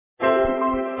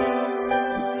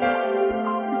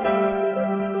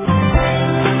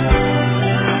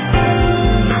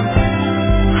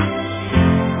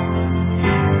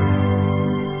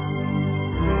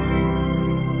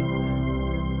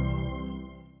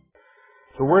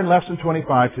So we're in Lesson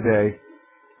 25 today.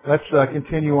 Let's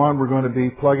continue on. We're going to be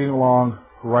plugging along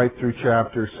right through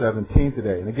chapter 17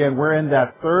 today. And again, we're in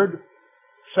that third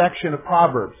section of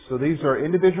Proverbs. So these are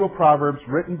individual Proverbs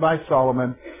written by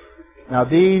Solomon. Now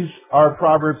these are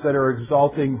Proverbs that are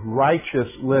exalting righteous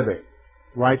living.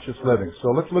 Righteous living.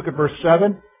 So let's look at verse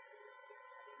 7.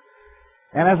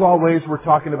 And as always, we're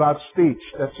talking about speech.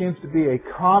 That seems to be a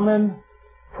common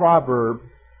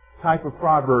type of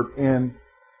proverb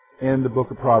in the book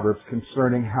of Proverbs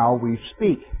concerning how we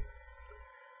speak.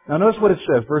 Now notice what it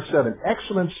says, verse 7.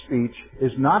 Excellent speech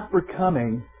is not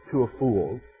becoming to a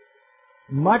fool,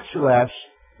 much less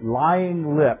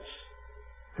lying lips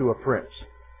to a prince.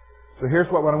 So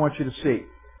here's what I want you to see.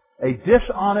 A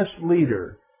dishonest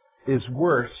leader is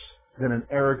worse than an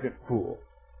arrogant fool.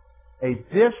 A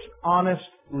dishonest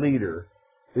leader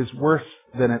is worse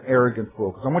than an arrogant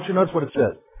fool. Because I want you to notice what it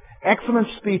says. Excellent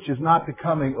speech is not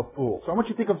becoming a fool. So I want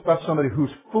you to think about somebody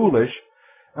who's foolish.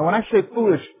 And when I say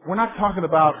foolish, we're not talking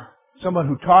about someone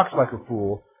who talks like a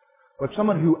fool, but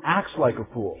someone who acts like a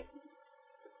fool.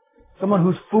 Someone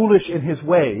who's foolish in his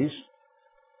ways.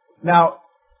 Now,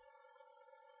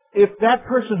 if that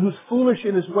person who's foolish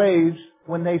in his ways,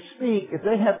 when they speak, if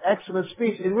they have excellent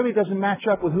speech, it really doesn't match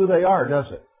up with who they are,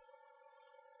 does it?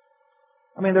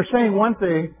 I mean, they're saying one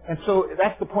thing, and so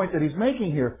that's the point that he's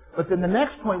making here. But then the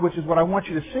next point, which is what I want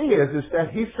you to see, is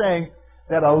that he's saying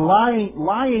that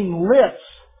lying lips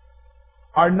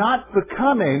are not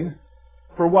becoming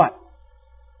for what?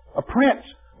 A prince.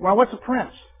 Well, what's a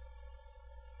prince?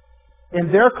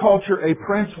 In their culture, a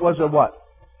prince was a what?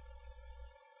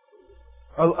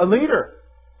 A leader.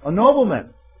 A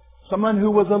nobleman. Someone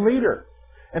who was a leader.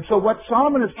 And so what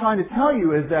Solomon is trying to tell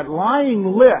you is that lying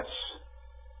lips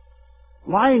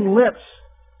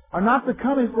are not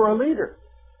becoming for a leader.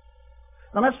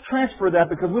 Now let's transfer that,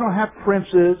 because we don't have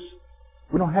princes,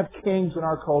 we don't have kings in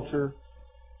our culture,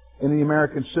 in the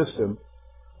American system,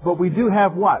 but we do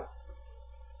have what?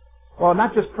 Well,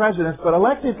 not just presidents, but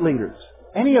elected leaders.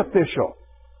 Any official.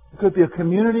 It could be a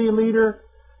community leader,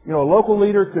 a local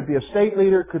leader, it could be a state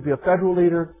leader, it could be a federal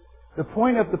leader. The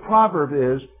point of the proverb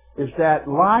is that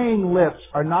lying lips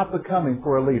are not becoming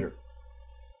for a leader.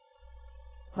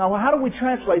 Now, how do we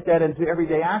translate that into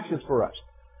everyday actions for us?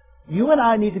 You and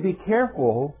I need to be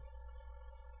careful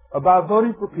about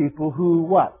voting for people who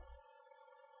what?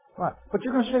 What? But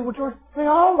you're going to say, well, George, they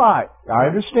all lie. I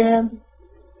understand.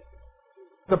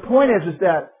 The point is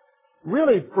that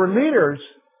really for leaders,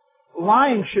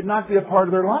 lying should not be a part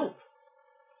of their life.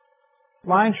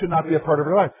 Lying should not be a part of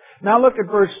their life. Now look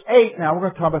at verse 8. Now we're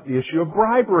going to talk about the issue of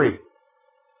bribery.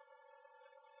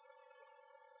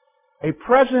 A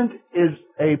present is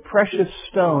a precious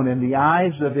stone in the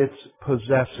eyes of its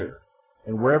possessor,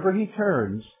 and wherever he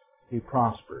turns, he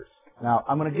prospers. Now,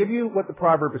 I'm going to give you what the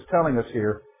proverb is telling us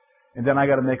here, and then I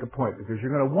got to make a point, because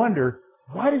you're going to wonder,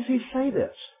 why does he say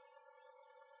this?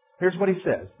 Here's what he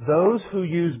says. Those who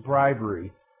use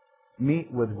bribery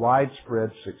meet with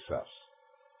widespread success.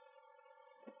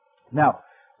 Now,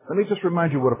 let me just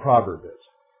remind you what a proverb is.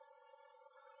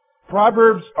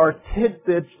 Proverbs are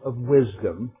tidbits of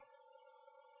wisdom,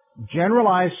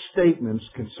 generalized statements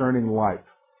concerning life.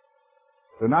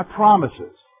 They're not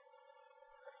promises.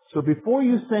 So before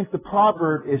you think the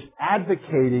proverb is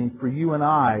advocating for you and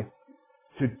I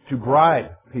to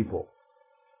bribe people,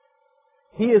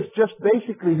 he is just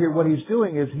basically here, what he's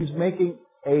doing is he's making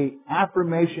an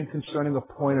affirmation concerning a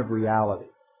point of reality.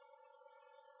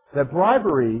 That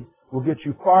bribery will get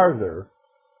you farther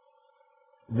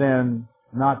than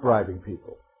not bribing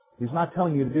people. He's not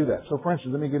telling you to do that. So for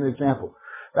instance, let me give you an example.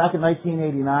 Back in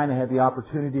 1989, I had the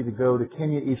opportunity to go to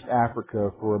Kenya, East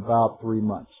Africa for about 3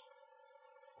 months.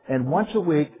 And once a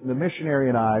week, the missionary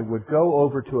and I would go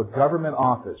over to a government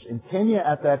office. In Kenya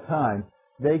at that time,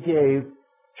 they gave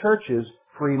churches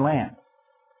free land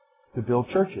to build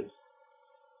churches.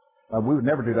 We would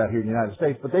never do that here in the United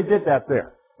States, but they did that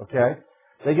there, okay?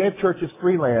 They gave churches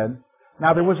free land.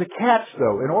 Now, there was a catch,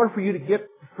 though. In order for you to get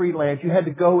free land, you had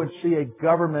to go and see a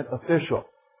government official.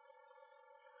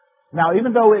 Now,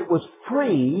 even though it was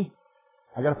free,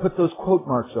 I got to put those quote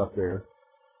marks up there,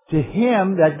 to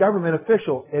him, that government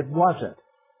official, it wasn't.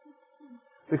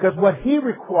 Because what he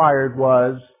required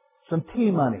was some tea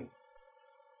money.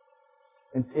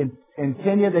 In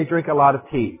Kenya, they drink a lot of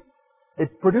tea.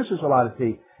 It produces a lot of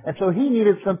tea. And so he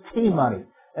needed some tea money.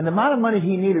 And the amount of money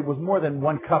he needed was more than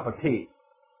 1 cup of tea.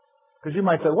 Because you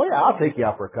might say, well, yeah, I'll take you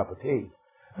out for a cup of tea.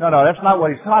 No, that's not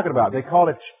what he's talking about. They call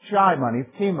it chai money,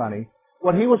 tea money.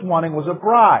 What he was wanting was a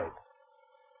bribe.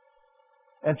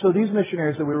 And so these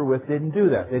missionaries that we were with didn't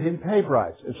do that. They didn't pay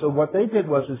bribes. And so what they did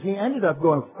was he ended up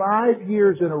going 5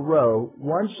 years in a row,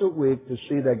 once a week, to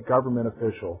see that government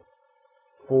official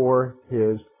for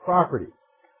his property.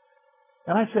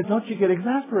 And I said, don't you get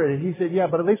exasperated? He said, yeah,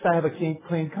 but at least I have a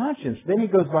clean conscience. Then he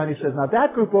goes by and he says, now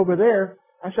that group over there,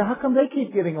 I said, how come they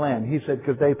keep getting land? He said,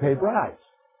 because they pay bribes.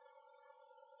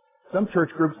 Some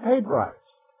church groups paid bribes.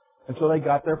 And so they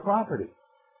got their property.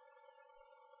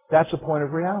 That's the point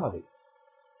of reality.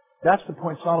 That's the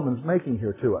point Solomon's making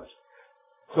here to us.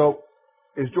 So,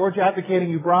 is George advocating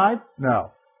you bribe?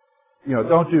 No.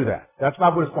 Don't do that. That's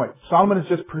not what his point. Solomon is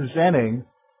just presenting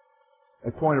a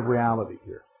point of reality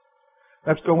here.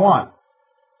 Let's go on.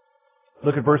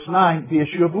 Look at verse 9, the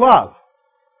issue of love.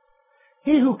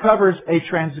 He who covers a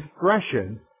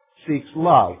transgression seeks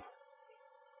love,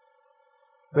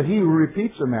 but he who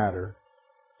repeats a matter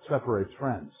separates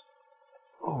friends.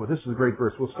 Oh, this is a great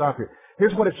verse. We'll stop here.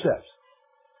 Here's what it says.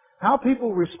 How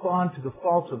people respond to the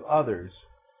faults of others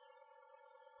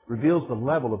reveals the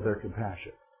level of their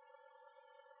compassion.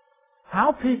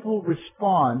 How people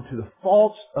respond to the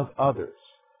faults of others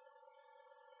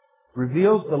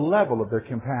reveals the level of their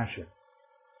compassion.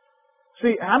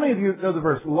 See, how many of you know the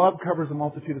verse, love covers a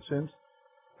multitude of sins?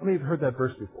 How many of you have heard that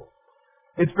verse before?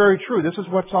 It's very true. This is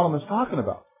what Solomon's talking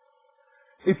about.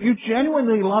 If you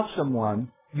genuinely love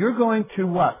someone, you're going to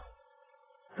what?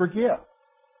 Forgive.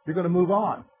 You're going to move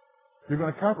on. You're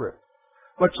going to cover it.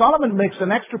 But Solomon makes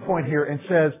an extra point here and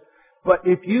says, but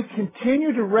if you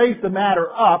continue to raise the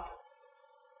matter up,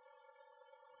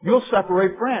 you'll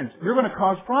separate friends. You're going to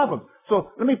cause problems.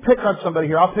 So let me pick on somebody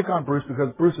here. I'll pick on Bruce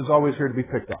because Bruce is always here to be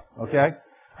picked on. Okay?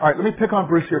 All right, let me pick on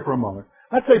Bruce here for a moment.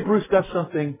 Let's say Bruce does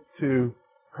something to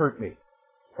hurt me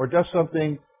or does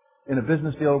something in a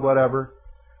business deal or whatever,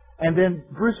 and then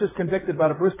Bruce is convicted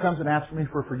about it. Bruce comes and asks me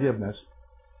for forgiveness,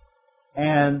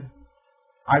 and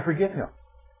I forgive him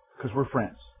because we're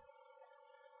friends.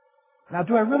 Now,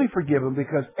 do I really forgive him?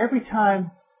 Because every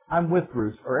time I'm with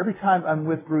Bruce, or every time I'm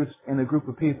with Bruce in a group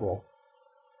of people,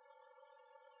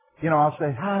 I'll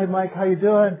say, hi, Mike, how you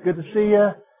doing? Good to see you.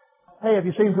 Hey, have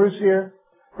you seen Bruce here?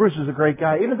 Bruce is a great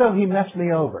guy, even though he messed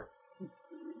me over.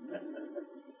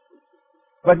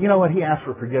 But you know what? He asked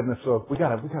for forgiveness, so we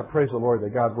gotta praise the Lord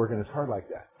that God's working his heart like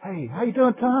that. Hey, how you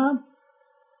doing, Tom?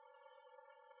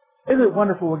 Isn't it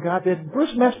wonderful what God did?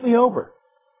 Bruce messed me over,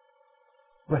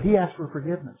 but he asked for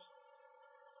forgiveness.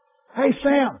 Hey,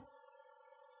 Sam,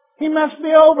 he messed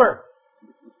me over,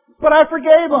 but I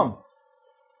forgave him.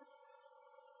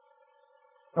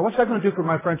 Now, what's that going to do for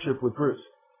my friendship with Bruce?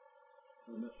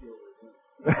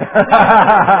 He's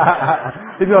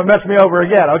going to mess me over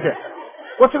again. Okay.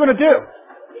 What's it going to do?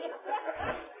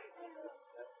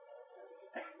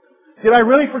 Did I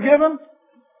really forgive him?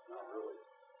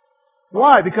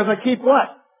 Why? Because I keep what?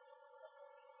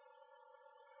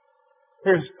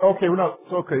 Let's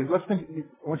think.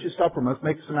 I want you to stop for a moment.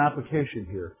 Let's make some application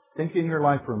here. Think in your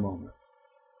life for a moment.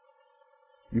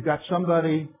 You got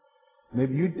somebody,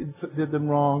 maybe you did them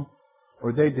wrong,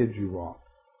 or they did you wrong.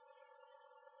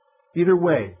 Either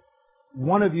way,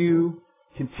 one of you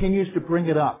continues to bring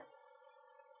it up.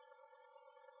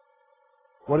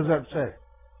 What does that say?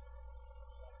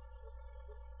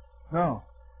 No.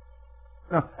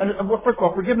 And first of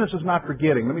all, forgiveness is not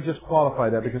forgetting. Let me just qualify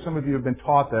that because some of you have been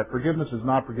taught that forgiveness is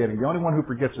not forgetting. The only one who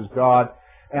forgets is God,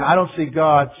 and I don't see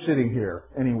God sitting here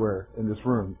anywhere in this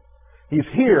room. He's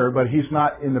here, but He's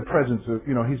not in the presence of,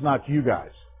 He's not you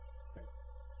guys.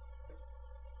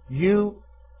 You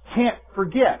can't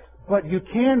forget, but you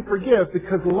can forgive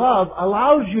because love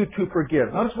allows you to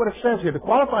forgive. Notice what it says here. The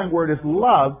qualifying word is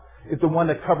love is the one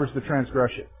that covers the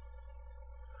transgression.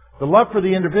 The love for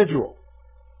the individual.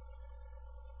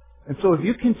 And so if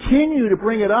you continue to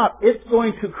bring it up, it's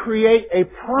going to create a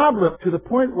problem to the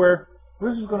point where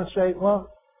Bruce is going to say, well,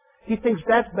 he thinks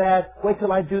that's bad. Wait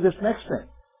till I do this next thing.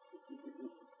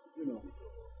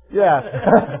 Yeah.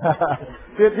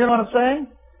 You know what I'm saying?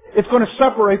 It's going to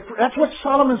separate. That's what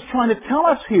Solomon's trying to tell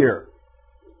us here.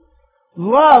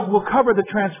 Love will cover the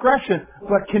transgression,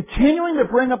 but continuing to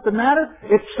bring up the matter,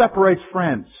 it separates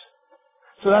friends.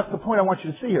 So that's the point I want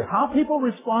you to see here. How people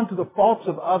respond to the faults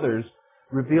of others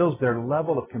reveals their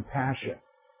level of compassion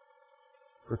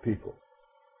for people.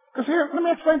 Because here, let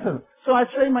me explain to them. So I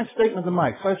say my statement to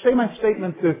Mike. So I say my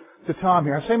statement to Tom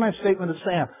here. I say my statement to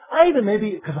Sam. I even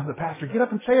maybe, because I'm the pastor, get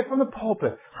up and say it from the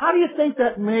pulpit. How do you think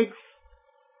that makes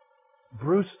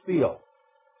Bruce feel?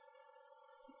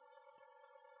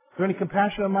 Is there any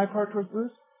compassion on my part towards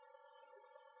Bruce?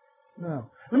 No.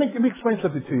 Let me explain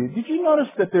something to you. Did you notice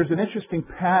that there's an interesting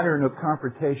pattern of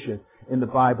confrontation in the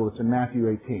Bible? It's in Matthew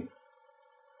 18.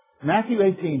 Matthew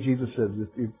 18, Jesus says,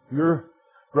 if you're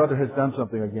brother has done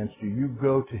something against you, you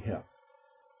go to him.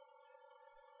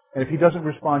 And if he doesn't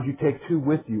respond, you take two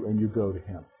with you and you go to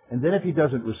him. And then if he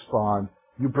doesn't respond,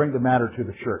 you bring the matter to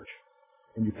the church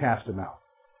and you cast him out.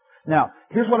 Now,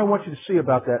 here's what I want you to see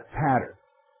about that pattern.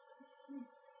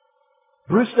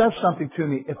 Bruce does something to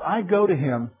me. If I go to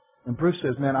him and Bruce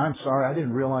says, man, I'm sorry, I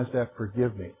didn't realize that,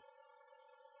 forgive me.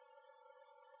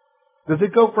 Does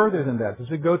it go further than that?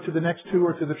 Does it go to the next two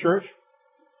or to the church?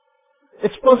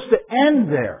 It's supposed to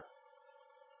end there.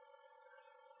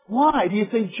 Why do you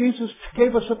think Jesus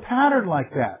gave us a pattern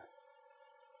like that?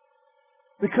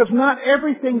 Because not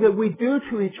everything that we do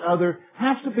to each other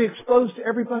has to be exposed to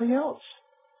everybody else.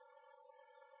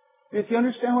 Do you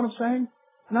understand what I'm saying?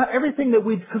 Not everything that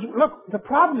we... Because look, the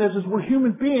problem is we're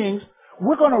human beings.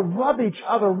 We're going to rub each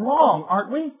other wrong,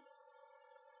 aren't we?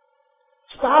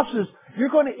 Spouses, you're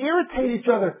going to irritate each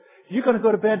other. You're going to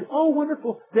go to bed, oh,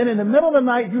 wonderful. Then in the middle of the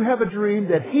night, you have a dream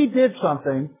that he did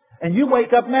something, and you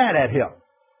wake up mad at him.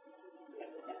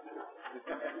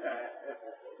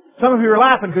 Some of you are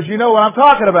laughing because you know what I'm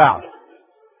talking about.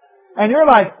 And you're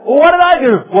like, well, what did I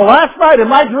do? Well, last night in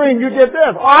my dream, you did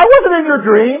this. Oh, I wasn't in your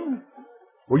dream.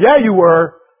 Well, yeah, you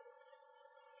were.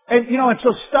 And, and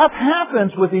so stuff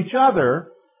happens with each other.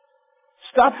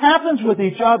 Stuff happens with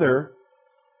each other.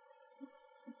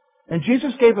 And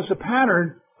Jesus gave us a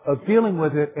pattern of dealing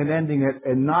with it and ending it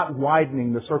and not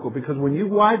widening the circle. Because when you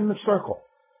widen the circle,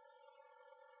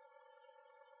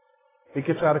 it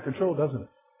gets out of control, doesn't it?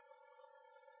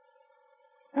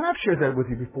 And I've shared that with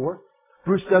you before.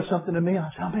 Bruce does something to me. I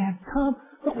say, oh man, come,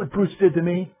 look what Bruce did to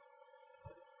me.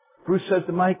 Bruce says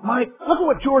to Mike, look at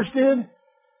what George did.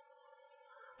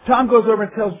 Tom goes over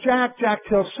and tells Jack. Jack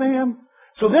tells Sam.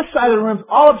 So this side of the room's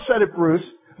all upset at Bruce.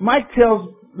 Mike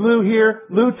tells Lou here.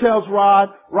 Lou tells Rod.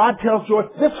 Rod tells George.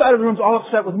 This side of the room's all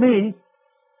upset with me.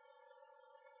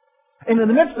 And in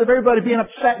the midst of everybody being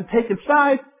upset and taking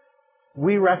sides,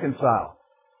 we reconcile.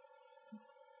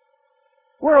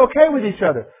 We're okay with each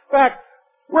other. In fact,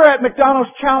 we're at McDonald's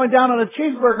chowing down on a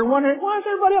cheeseburger wondering, why is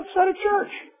everybody upset at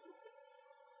church?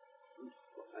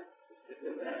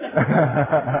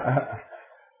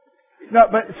 No,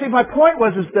 but see, my point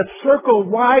was that circle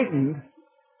widened,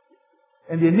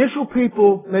 and the initial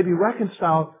people maybe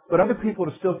reconciled, but other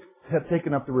people still have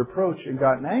taken up the reproach and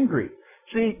gotten angry.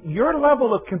 See, your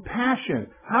level of compassion,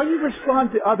 how you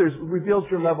respond to others reveals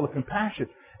your level of compassion.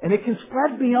 And it can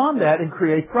spread beyond that and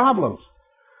create problems.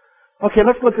 Okay,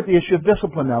 let's look at the issue of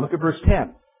discipline now. Look at verse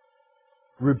 10.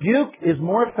 Rebuke is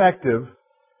more effective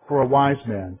for a wise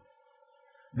man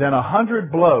than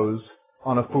 100 blows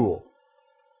on a fool.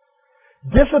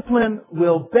 Discipline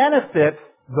will benefit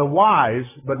the wise,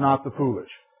 but not the foolish.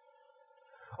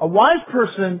 A wise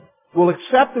person will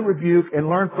accept the rebuke and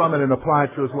learn from it and apply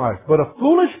it to his life. But a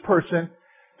foolish person,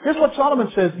 here's what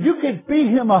Solomon says, you could beat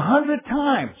him 100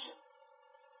 times,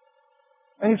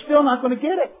 and he's still not going to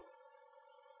get it.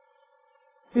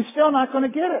 He's still not going to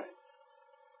get it.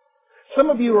 Some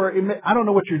of you are,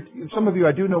 some of you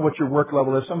I do know what your work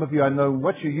level is. Some of you I know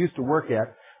what you used to work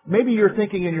at. Maybe you're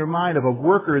thinking in your mind of a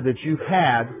worker that you've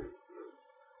had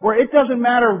where it doesn't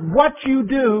matter what you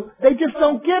do, they just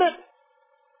don't get it.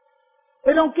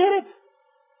 They don't get it.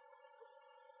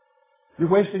 You're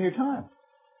wasting your time.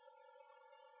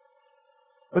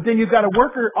 But then you've got a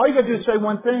worker, all you got to do is say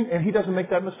one thing and he doesn't make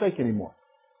that mistake anymore.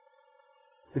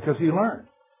 Because he learned.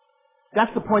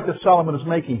 That's the point that Solomon is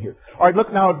making here. All right,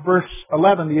 look now at verse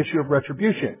 11, the issue of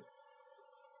retribution.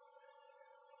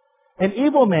 An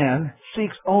evil man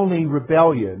seeks only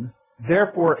rebellion,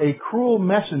 therefore a cruel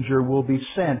messenger will be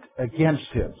sent against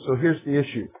him. So here's the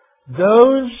issue.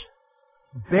 Those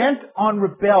bent on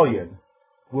rebellion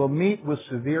will meet with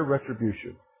severe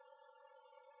retribution.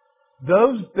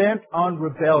 Those bent on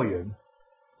rebellion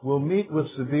will meet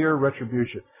with severe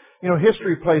retribution.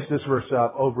 History plays this verse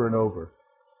out over and over.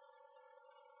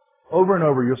 Over and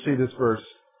over, you'll see this verse.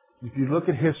 If you look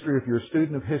at history, if you're a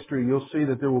student of history, you'll see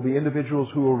that there will be individuals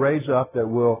who will raise up that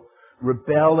will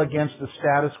rebel against the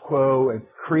status quo and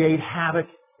create havoc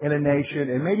in a nation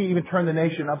and maybe even turn the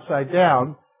nation upside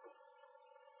down.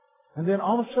 And then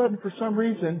all of a sudden, for some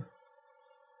reason,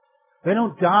 they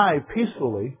don't die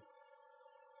peacefully.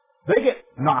 They get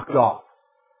knocked off.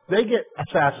 They get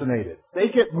assassinated. They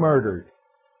get murdered.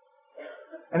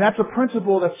 And that's a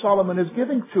principle that Solomon is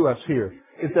giving to us here,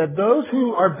 is that those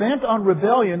who are bent on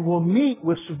rebellion will meet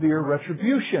with severe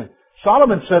retribution.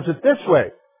 Solomon says it this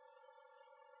way.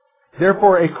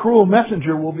 Therefore, a cruel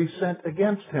messenger will be sent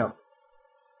against him.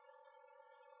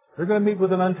 They're going to meet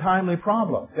with an untimely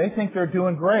problem. They think they're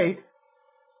doing great,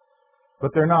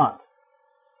 but they're not.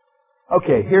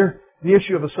 Okay, here, the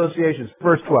issue of associations.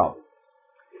 Verse 12.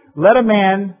 Let a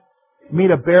man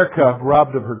meet a bear cub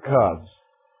robbed of her cubs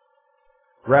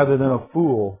rather than a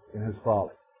fool in his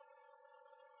folly.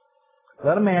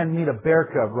 Let a man meet a bear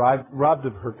cub robbed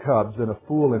of her cubs than a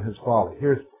fool in his folly.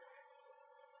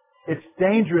 It's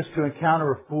dangerous to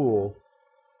encounter a fool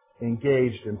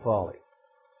engaged in folly.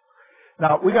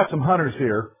 Now, we got some hunters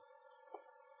here,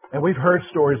 and we've heard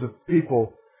stories of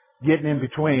people getting in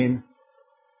between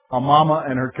a mama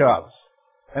and her cubs.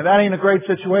 And that ain't a great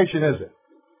situation, is it?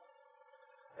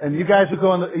 And you guys who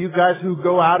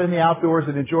go out in the outdoors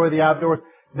and enjoy the outdoors,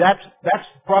 that's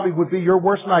probably would be your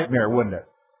worst nightmare, wouldn't it?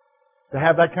 To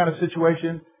have that kind of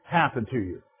situation happen to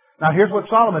you. Now here's what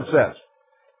Solomon says.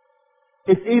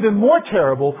 It's even more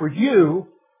terrible for you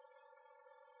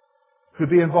to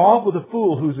be involved with a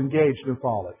fool who's engaged in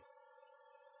folly.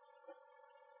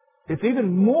 It's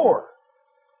even more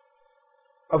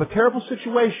of a terrible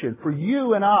situation for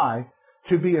you and I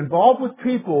to be involved with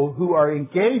people who are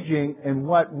engaging in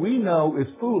what we know is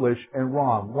foolish and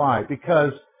wrong. Why?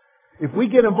 Because if we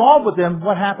get involved with them,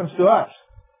 what happens to us?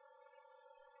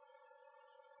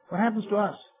 What happens to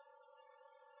us?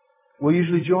 We'll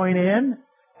usually join in,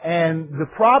 and the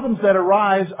problems that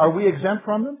arise, are we exempt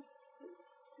from them?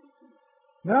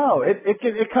 No,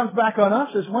 it comes back on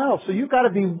us as well. So you've got to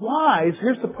be wise.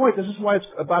 Here's the point. This is why it's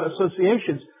about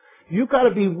associations. You've got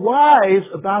to be wise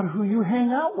about who you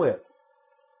hang out with.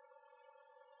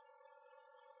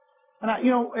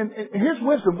 And here's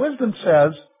wisdom. Wisdom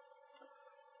says,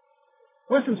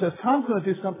 Tom's going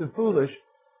to do something foolish.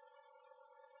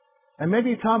 And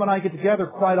maybe Tom and I get together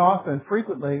quite often,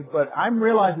 frequently, but I'm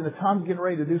realizing that Tom's getting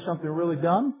ready to do something really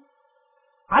dumb.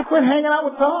 I quit hanging out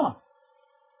with Tom.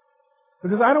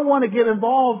 Because I don't want to get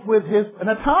involved with his... And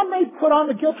now Tom may put on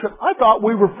the guilt trip. I thought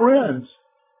we were friends.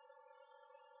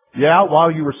 Yeah,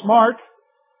 while you were smart.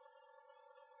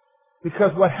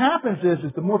 Because what happens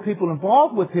is the more people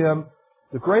involved with him,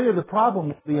 the greater the problem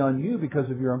will be on you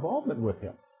because of your involvement with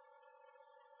him.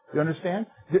 You understand?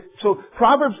 So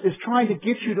Proverbs is trying to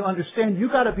get you to understand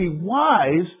you've got to be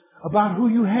wise about who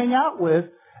you hang out with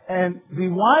and be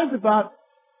wise about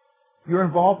your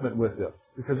involvement with them.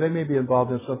 Because they may be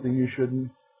involved in something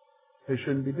they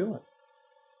shouldn't be doing.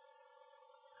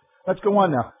 Let's go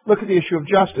on now. Look at the issue of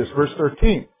justice, verse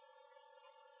 13.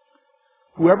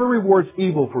 Whoever rewards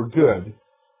evil for good,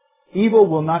 evil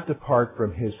will not depart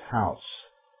from his house.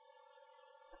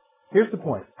 Here's the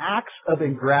point. Acts of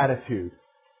ingratitude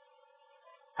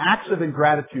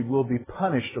will be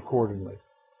punished accordingly.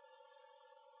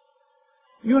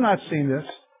 You and I have seen this.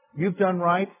 You've done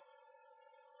right.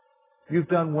 You've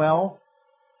done well.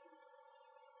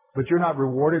 But you're not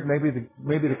rewarded. Maybe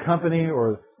the company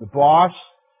or the boss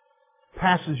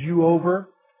passes you over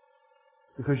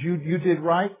because you did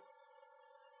right.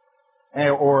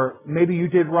 Or maybe you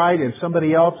did right and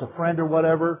somebody else, a friend or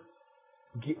whatever,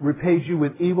 repays you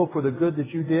with evil for the good that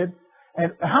you did.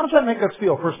 And how does that make us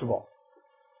feel, first of all?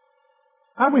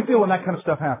 How do we feel when that kind of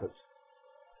stuff happens?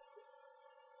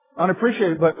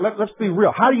 Unappreciated, but let's be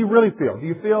real. How do you really feel? Do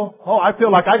you feel, I feel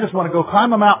like I just want to go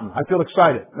climb a mountain. I feel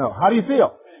excited. No. How do you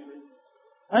feel?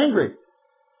 Angry.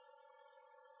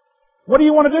 What do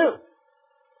you want to do?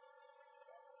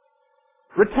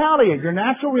 Retaliate. Your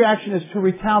natural reaction is to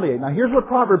retaliate. Now here's what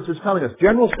Proverbs is telling us.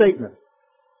 General statement.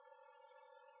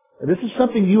 And this is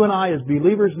something you and I as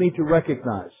believers need to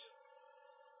recognize.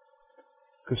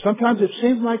 Because sometimes it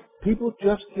seems like people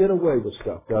just get away with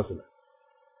stuff, doesn't it?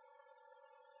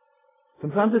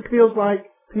 Sometimes it feels like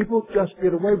people just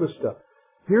get away with stuff.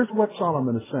 Here's what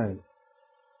Solomon is saying.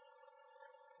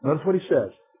 Notice what he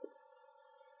says.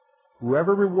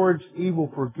 Whoever rewards evil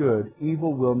for good,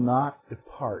 evil will not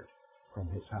depart from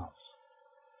his house.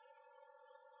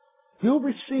 He'll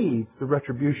receive the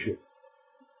retribution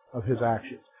of his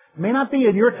actions. It may not be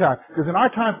in your time, because in our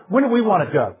time, when do we want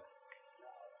it done?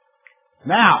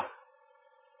 Now.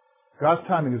 God's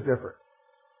timing is different.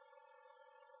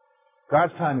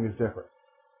 God's timing is different.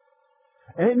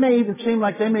 And it may even seem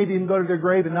like they may even go to their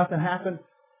grave and nothing happened.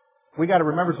 We got to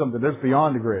remember something. There's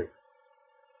beyond the grave.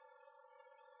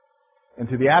 And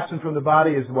to be absent from the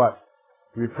body is what?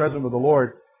 To be present with the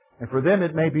Lord. And for them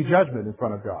it may be judgment in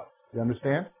front of God. You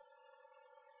understand?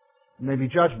 It may be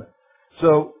judgment.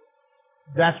 So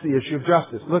that's the issue of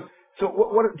justice. Look, so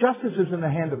what justice is in the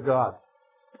hand of God.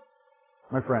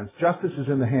 My friends, justice is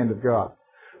in the hand of God.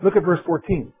 Look at verse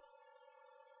 14.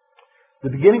 The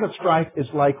beginning of strife is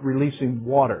like releasing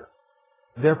water.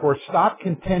 Therefore, stop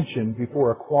contention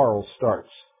before a quarrel starts.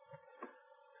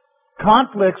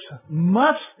 Conflicts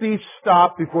must be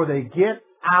stopped before they get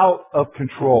out of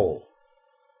control.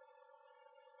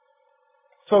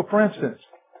 So, for instance,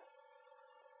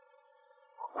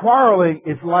 quarreling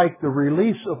is like the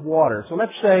release of water. So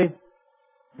let's say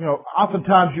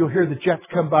Oftentimes you'll hear the jets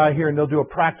come by here and they'll do a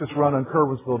practice run on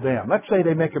Curwensville Dam. Let's say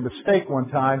they make a mistake one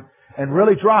time and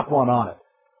really drop one on it.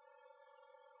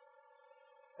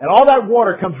 And all that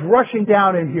water comes rushing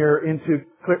down in here into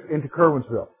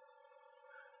Curwensville.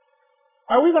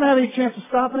 Are we going to have any chance of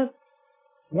stopping it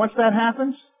once that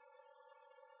happens?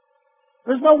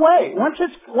 There's no way. Once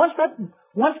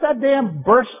that dam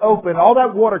bursts open, all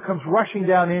that water comes rushing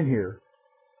down in here.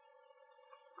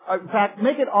 In fact,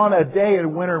 make it on a day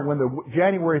in winter when the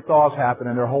January thaws happen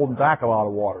and they're holding back a lot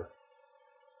of water.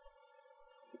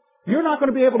 You're not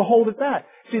going to be able to hold it back.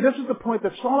 See, this is the point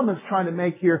that Solomon's trying to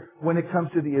make here when it comes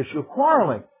to the issue of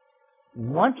quarreling.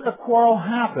 Once a quarrel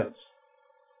happens,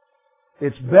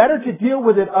 it's better to deal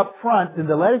with it up front than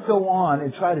to let it go on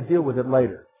and try to deal with it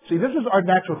later. See, this is our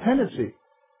natural tendency.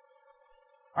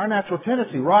 Our natural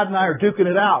tendency. Rod and I are duking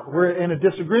it out. We're in a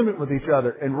disagreement with each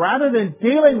other. And rather than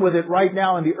dealing with it right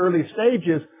now in the early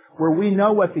stages where we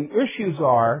know what the issues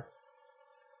are,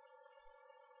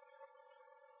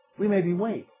 we maybe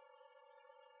wait.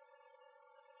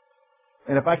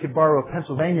 And if I could borrow a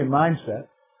Pennsylvania mindset,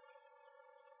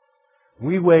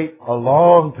 we wait a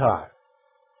long time.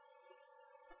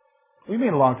 What do you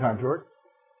mean a long time, George?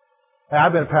 Hey,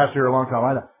 I've been a pastor here a long time.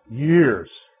 I know. Years.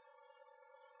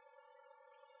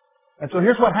 And so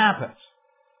here's what happens.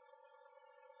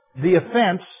 The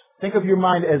offense, think of your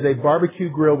mind as a barbecue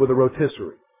grill with a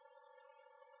rotisserie.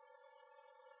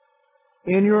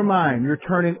 In your mind, you're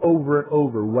turning over and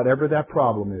over whatever that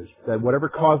problem is, that whatever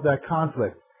caused that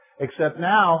conflict. Except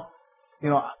now,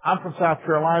 I'm from South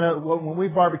Carolina. When we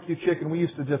barbecue chicken, we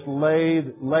used to just lay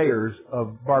layers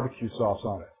of barbecue sauce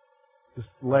on it. Just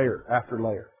layer after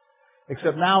layer.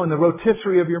 Except now in the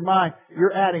rotisserie of your mind,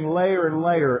 you're adding layer and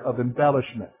layer of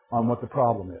embellishment on what the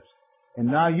problem is. And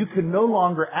now you can no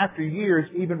longer, after years,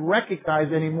 even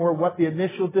recognize anymore what the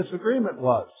initial disagreement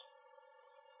was.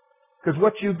 Because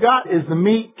what you got is the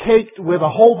meat caked with a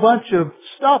whole bunch of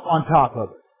stuff on top of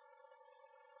it.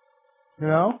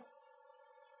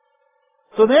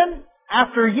 So then,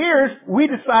 after years, we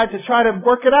decide to try to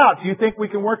work it out. Do you think we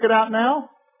can work it out now?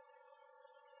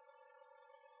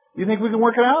 You think we can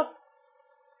work it out?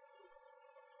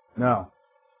 No.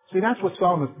 See, that's what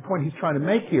Solomon's the point he's trying to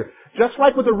make here. Just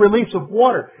like with the release of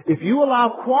water, if you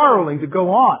allow quarreling to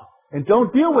go on and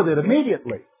don't deal with it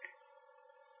immediately,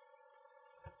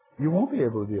 you won't be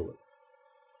able to deal with it.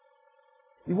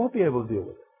 You won't be able to deal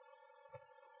with it.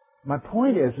 My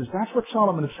point is that's what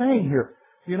Solomon is saying here.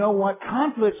 You know what?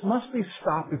 Conflicts must be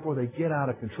stopped before they get out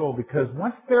of control, because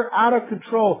once they're out of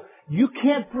control, you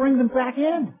can't bring them back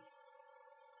in.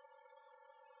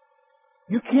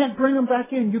 You can't bring them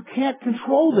back in. You can't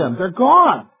control them. They're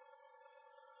gone.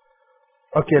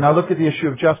 Okay, now look at the issue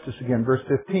of justice again, verse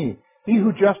 15. He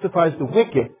who justifies the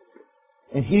wicked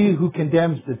and he who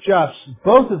condemns the just,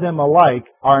 both of them alike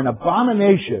are an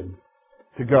abomination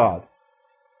to God.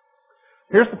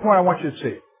 Here's the point I want you to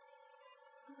see.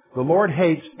 The Lord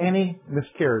hates any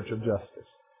miscarriage of justice.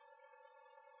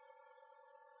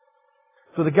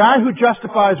 So the guy who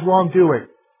justifies wrongdoing,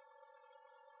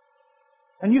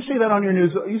 and you see that on your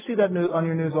news, on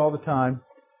your news all the time.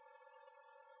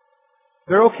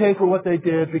 They're okay for what they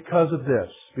did because of this,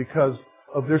 because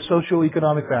of their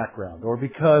socioeconomic background, or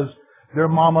because their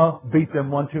mama beat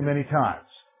them one too many times,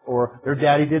 or their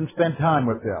daddy didn't spend time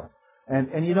with them.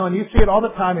 And you see it all the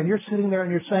time, and you're sitting there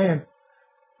and you're saying,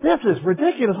 this is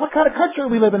ridiculous. What kind of country are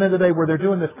we living in today where they're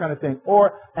doing this kind of thing?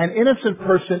 Or an innocent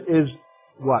person is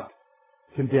what?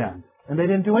 Condemned. And they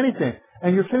didn't do anything.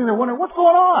 And you're sitting there wondering, what's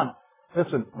going on?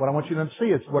 Listen, what I want you to see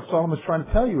is what Solomon's trying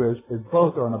to tell you is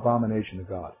both are an abomination to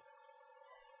God.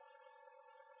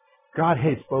 God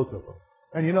hates both of them.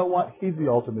 And you know what? He's the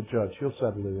ultimate judge. He'll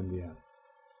settle it in the end.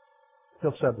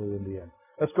 He'll settle it in the end.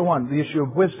 Let's go on. The issue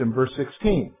of wisdom, verse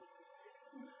 16.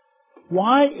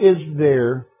 Why is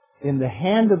there in the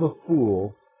hand of a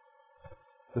fool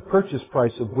the purchase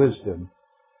price of wisdom,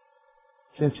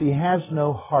 since he has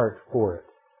no heart for it?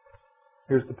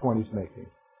 Here's the point he's making.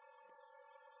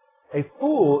 A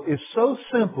fool is so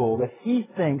simple that he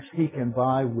thinks he can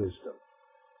buy wisdom.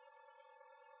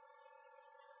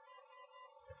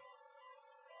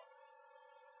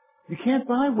 You can't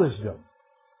buy wisdom.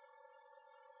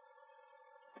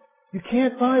 You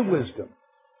can't buy wisdom.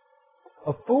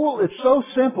 A fool is so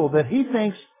simple that he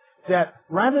thinks that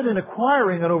rather than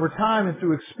acquiring it over time and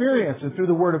through experience and through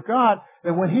the Word of God,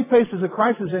 that when he faces a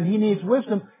crisis and he needs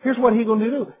wisdom, here's what he's going to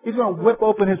do. He's going to whip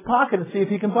open his pocket and see if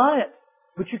he can buy it.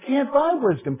 But you can't buy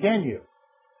wisdom, can you?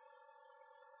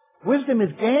 Wisdom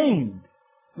is gained.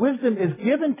 Wisdom is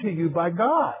given to you by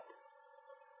God.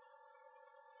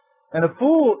 And a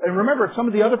fool, and remember some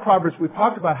of the other Proverbs we've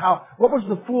talked about what was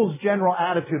the fool's general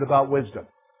attitude about wisdom?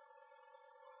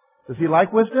 Does he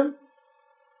like wisdom?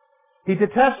 He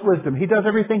detests wisdom. He does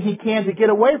everything he can to get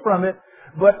away from it.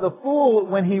 But the fool,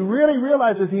 when he really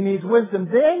realizes he needs wisdom,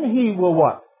 then he will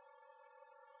what?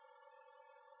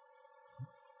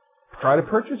 Try to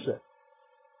purchase it.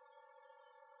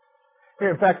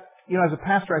 Here, in fact, as a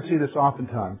pastor, I see this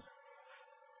oftentimes.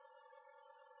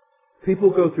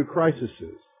 People go through crises,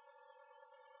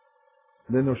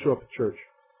 and then they'll show up at church.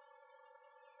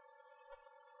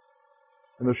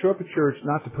 And they'll show up at church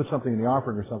not to put something in the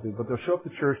offering or something, but they'll show up to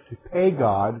church to pay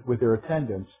God with their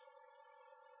attendance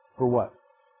for what?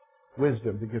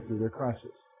 Wisdom to get through their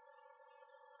crisis.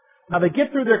 Now, they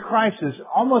get through their crisis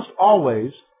almost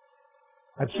always.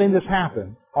 I've seen this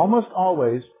happen. Almost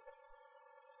always,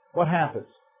 what happens?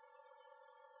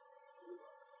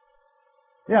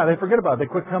 Yeah, they forget about it. They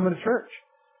quit coming to church.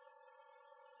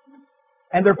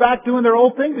 And they're back doing their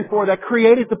old thing before that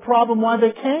created the problem why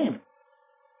they came.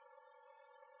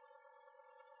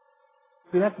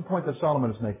 See, that's the point that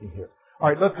Solomon is making here. All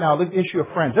right, look now, the issue of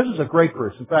friends. This is a great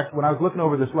verse. In fact, when I was looking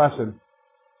over this lesson,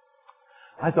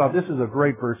 I thought this is a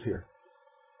great verse here.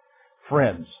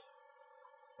 Friends.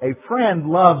 A friend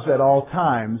loves at all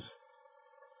times,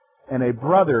 and a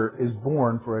brother is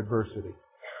born for adversity.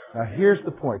 Now, here's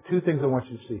the point. Two things I want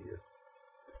you to see here.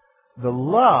 The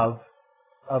love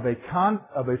of a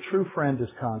true friend is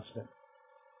constant.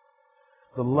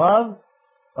 The love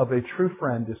of a true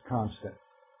friend is constant.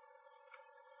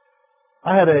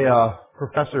 I had a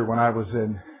professor when I was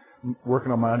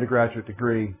working on my undergraduate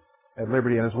degree at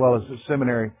Liberty and as well as the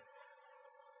seminary.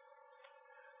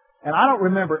 And I don't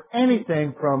remember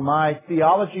anything from my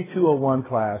Theology 201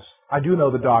 class. I do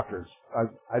know the doctors.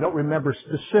 I don't remember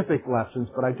specific lessons,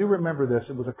 but I do remember this.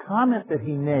 It was a comment that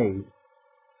he made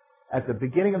at the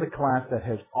beginning of the class that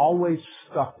has always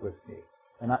stuck with me.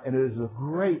 And it is a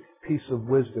great piece of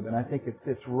wisdom, and I think it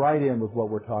fits right in with what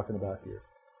we're talking about here.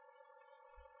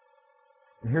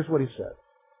 And here's what he said.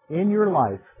 In your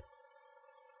life,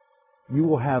 you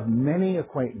will have many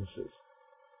acquaintances,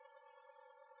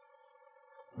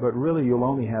 but really you'll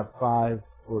only have 5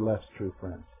 or less true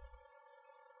friends.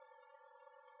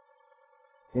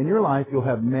 In your life, you'll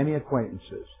have many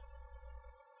acquaintances,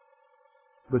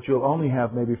 but you'll only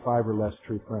have maybe 5 or less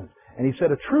true friends. And he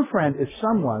said a true friend is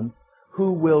someone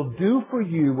who will do for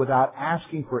you without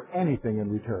asking for anything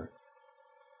in return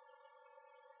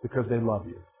because they love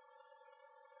you.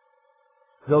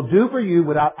 They'll do for you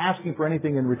without asking for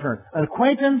anything in return. An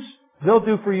acquaintance, they'll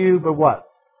do for you, but what?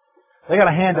 They got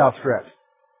a hand outstretched.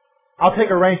 I'll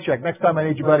take a rain check. Next time I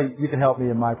need you, buddy, you can help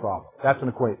me in my problem. That's an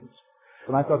acquaintance.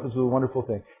 And I thought this was a wonderful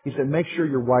thing. He said, make sure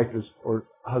your wife or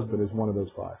husband is one of those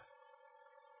 5.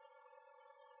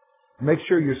 Make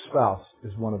sure your spouse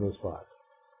is one of those 5.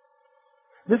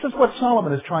 This is what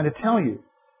Solomon is trying to tell you.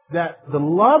 That the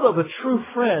love of a true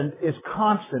friend is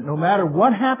constant. No matter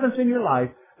what happens in your life,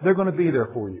 they're going to be there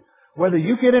for you. Whether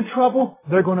you get in trouble,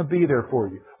 they're going to be there for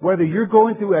you. Whether you're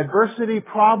going through adversity,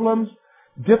 problems,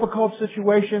 difficult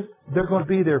situations, they're going to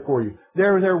be there for you.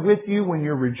 They're there with you when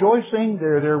you're rejoicing.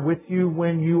 They're there with you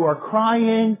when you are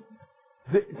crying.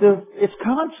 It's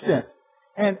constant.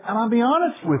 And I'll be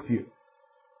honest with you.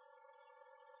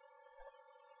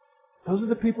 Those are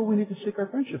the people we need to seek our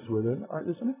friendships with,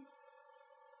 isn't it?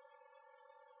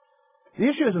 The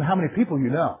issue isn't how many people you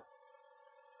know.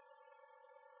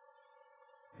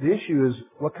 The issue is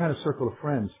what kind of circle of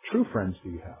friends, true friends,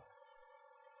 do you have?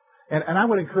 And I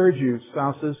would encourage you,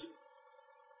 spouses,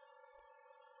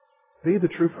 be the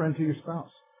true friend to your spouse.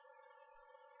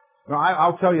 Now,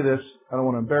 I'll tell you this. I don't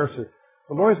want to embarrass her.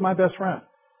 But Lori's my best friend.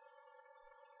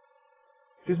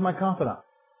 She's my confidant.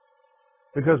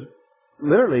 Because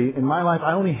literally, in my life,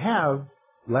 I only have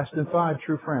less than 5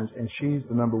 true friends, and she's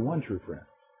the number 1 true friend.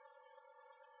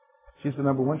 She's the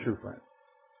number 1 true friend.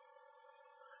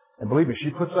 And believe me, she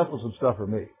puts up with some stuff for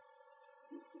me.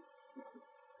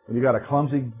 When you got a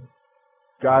clumsy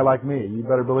guy like me, you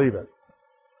better believe it.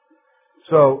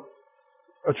 So,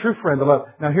 a true friend to love.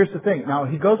 Now, here's the thing. Now,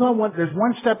 he goes on, there's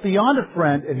one step beyond a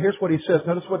friend, and here's what he says.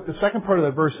 Notice what the second part of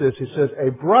the verse is. He says, a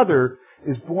brother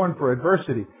is born for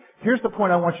adversity. Here's the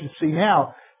point I want you to see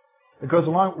now. It goes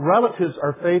along, relatives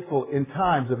are faithful in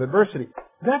times of adversity.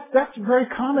 That's very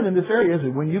common in this area, isn't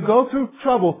it? When you go through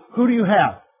trouble, who do you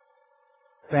have?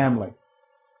 Family.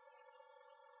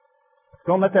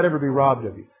 Don't let that ever be robbed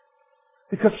of you.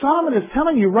 Because Solomon is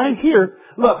telling you right here,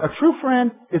 look, a true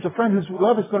friend is a friend whose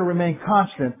love is going to remain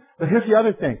constant. But here's the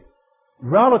other thing.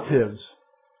 Relatives,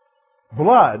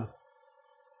 blood,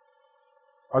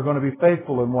 are going to be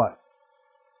faithful in what?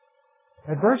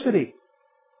 Adversity.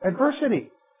 Adversity.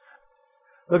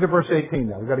 Look at verse 18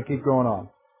 now. We've got to keep going on.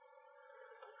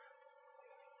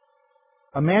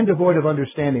 A man devoid of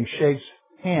understanding shakes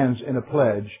hands in a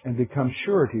pledge and becomes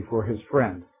surety for his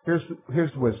friend. Here's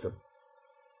wisdom.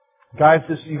 Guys,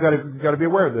 you've got to be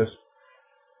aware of this.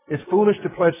 It's foolish to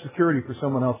pledge security for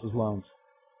someone else's loans.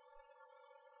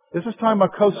 This is talking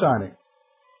about co-signing.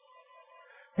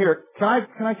 Here, can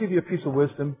I give you a piece of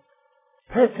wisdom?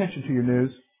 Pay attention to your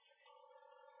news.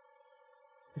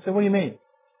 You say, what do you mean?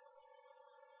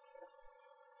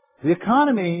 The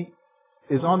economy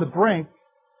is on the brink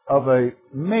of a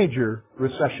major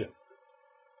recession.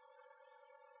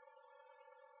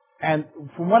 And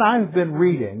from what I've been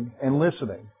reading and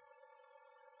listening,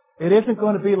 it isn't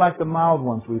going to be like the mild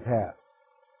ones we've had.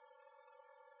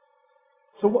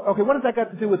 So, okay, what has that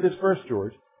got to do with this verse,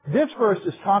 George? This verse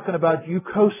is talking about you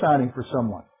co-signing for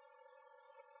someone.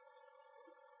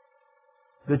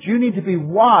 That you need to be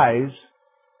wise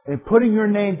in putting your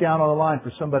name down on the line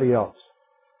for somebody else.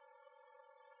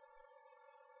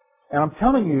 And I'm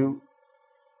telling you,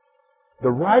 the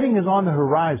writing is on the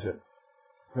horizon.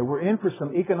 That we're in for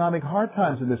some economic hard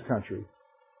times in this country.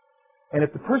 And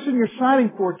if the person you're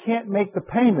signing for can't make the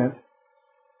payment,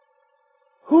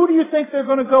 who do you think they're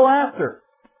going to go after?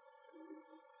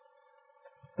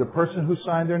 The person who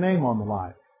signed their name on the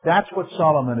line. That's what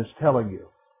Solomon is telling you.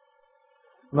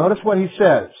 Notice what he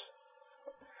says.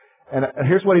 And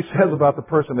here's what he says about the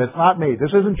person. It's not me. This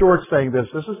isn't George saying this.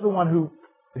 This is the one who,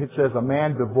 it says, a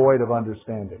man devoid of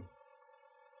understanding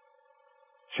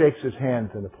shakes his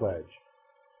hands in a pledge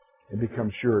and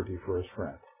becomes surety for his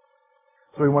friend.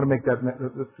 So we want to make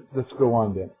that, let's go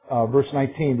on then. Verse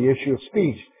 19, the issue of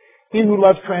speech. He who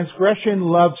loves transgression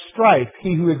loves strife.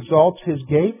 He who exalts his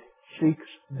gate seeks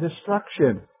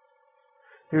destruction.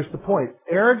 Here's the point.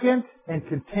 Arrogant and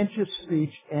contentious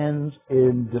speech ends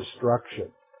in destruction.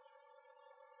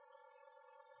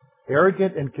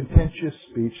 Arrogant and contentious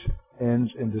speech ends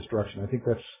in destruction. I think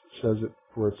that says it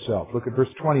for itself. Look at verse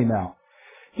 20 now.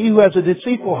 He who has a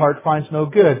deceitful heart finds no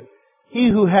good. He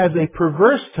who has a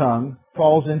perverse tongue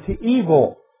falls into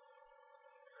evil.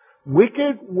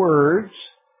 Wicked words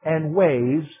and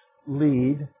ways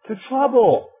lead to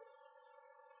trouble.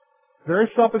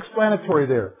 Very self-explanatory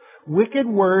there. Wicked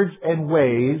words and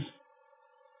ways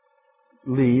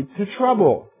lead to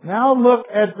trouble. Now look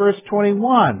at verse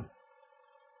 21.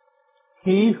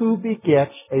 He who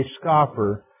begets a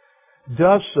scoffer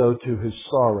does so to his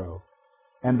sorrow,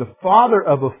 and the father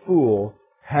of a fool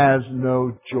has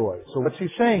no joy. So what's he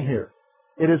saying here?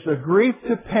 It is a grief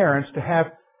to parents to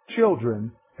have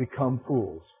children become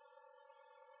fools.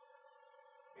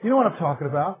 You know what I'm talking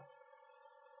about?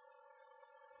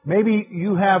 Maybe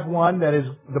you have one that is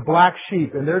the black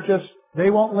sheep and they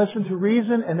won't listen to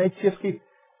reason and they just keep,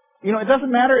 it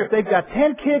doesn't matter if they've got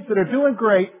 10 kids that are doing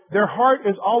great, their heart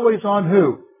is always on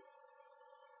who?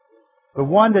 The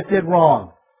one that did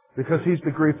wrong, because he's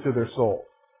the grief to their soul.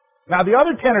 Now the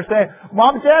other 10 are saying,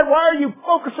 Mom, Dad, why are you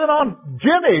focusing on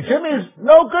Jimmy? Jimmy's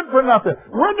no good for nothing.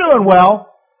 We're doing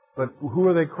well. But who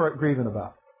are they grieving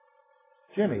about?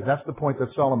 Jimmy. That's the point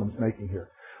that Solomon's making here.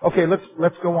 Okay,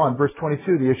 let's go on. Verse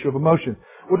 22, the issue of emotion.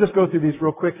 We'll just go through these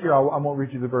real quick here. I won't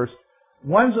read you the verse.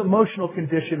 One's emotional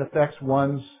condition affects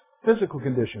one's physical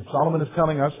condition. Solomon is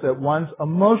telling us that one's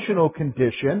emotional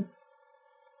condition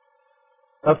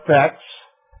affects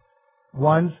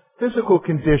one's physical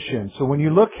condition. So when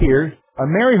you look here, a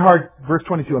merry heart, verse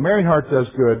 22, a merry heart does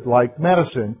good like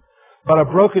medicine, but a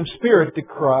broken spirit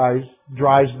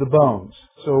dries the bones.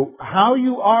 So how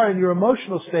you are in your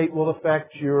emotional state will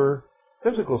affect your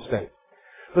physical state.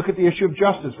 Look at the issue of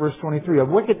justice, verse 23. A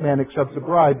wicked man accepts a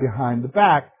bribe behind the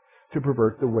back to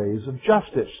pervert the ways of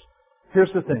justice.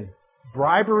 Here's the thing.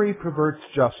 Bribery perverts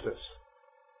justice.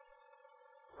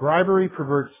 Bribery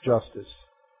perverts justice.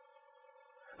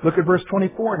 Look at verse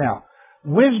 24 now.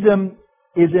 Wisdom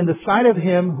is in the sight of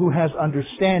him who has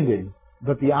understanding,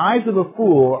 but the eyes of a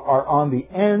fool are on the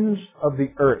ends of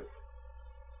the earth.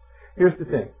 Here's the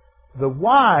thing. The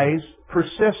wise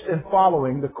persist in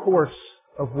following the course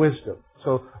of wisdom.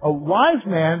 So a wise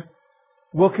man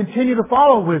will continue to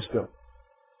follow wisdom.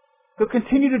 He'll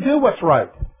continue to do what's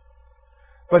right.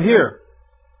 But here,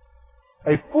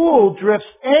 a fool drifts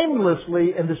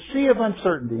aimlessly in the sea of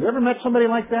uncertainty. You ever met somebody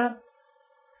like that?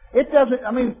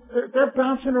 They're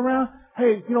bouncing around.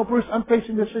 Hey, Bruce, I'm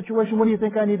facing this situation. What do you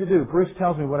think I need to do? Bruce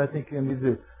tells me what I think I need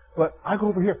to do. But I go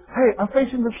over here. Hey, I'm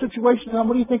facing this situation. Tom,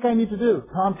 what do you think I need to do?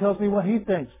 Tom tells me what he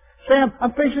thinks. Sam,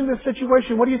 I'm facing this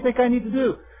situation. What do you think I need to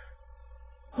do?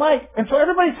 Mike, and so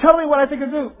everybody's telling me what I think I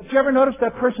do. Did you ever notice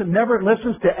that person never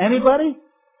listens to anybody?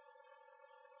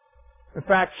 In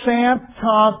fact, Sam,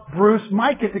 Tom, Bruce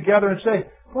might get together and say,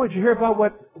 Boy, did you hear about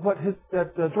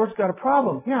George's got a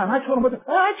problem? Yeah, and I told him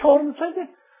the same thing.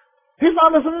 He's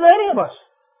not listening to any of us.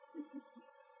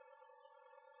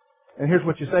 And here's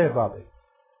what you say about me.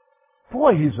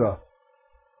 Boy, he's a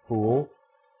fool.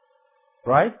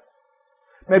 Right?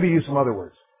 Maybe use some other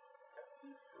words.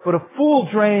 But a fool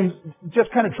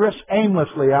just kind of drifts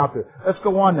aimlessly out there. Let's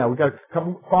go on now. We've got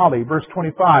folly. Verse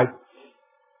 25.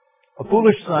 A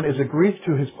foolish son is a grief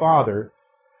to his father,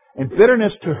 and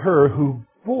bitterness to her who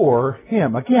bore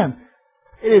him. Again,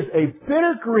 it is a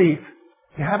bitter grief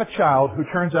to have a child who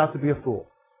turns out to be a fool.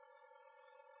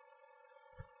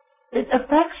 It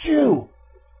affects you.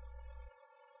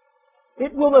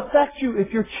 It will affect you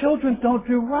if your children don't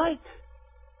do right.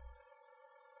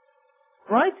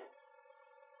 Right?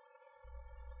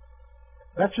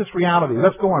 That's just reality.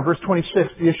 Let's go on. Verse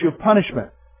 26, the issue of punishment.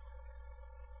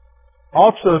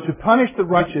 Also, to punish the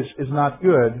righteous is not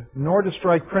good, nor to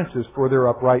strike princes for their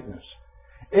uprightness.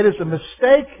 It is a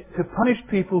mistake to punish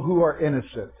people who are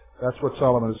innocent. That's what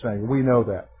Solomon is saying. We know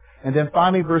that. And then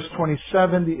finally, verse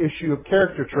 27, the issue of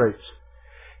character traits.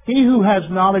 He who has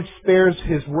knowledge spares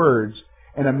his words,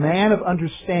 and a man of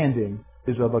understanding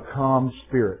is of a calm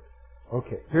spirit.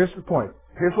 Okay, here's the point.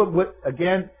 Here's what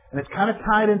again, and it's kind of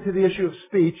tied into the issue of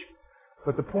speech,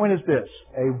 but the point is this.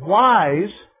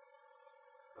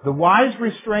 The wise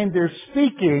restrain their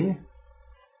speaking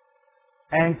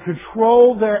and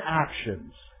control their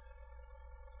actions.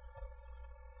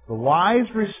 The wise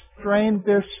restrain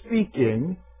their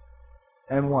speaking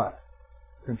and what?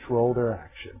 Control their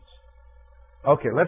actions. Okay, let's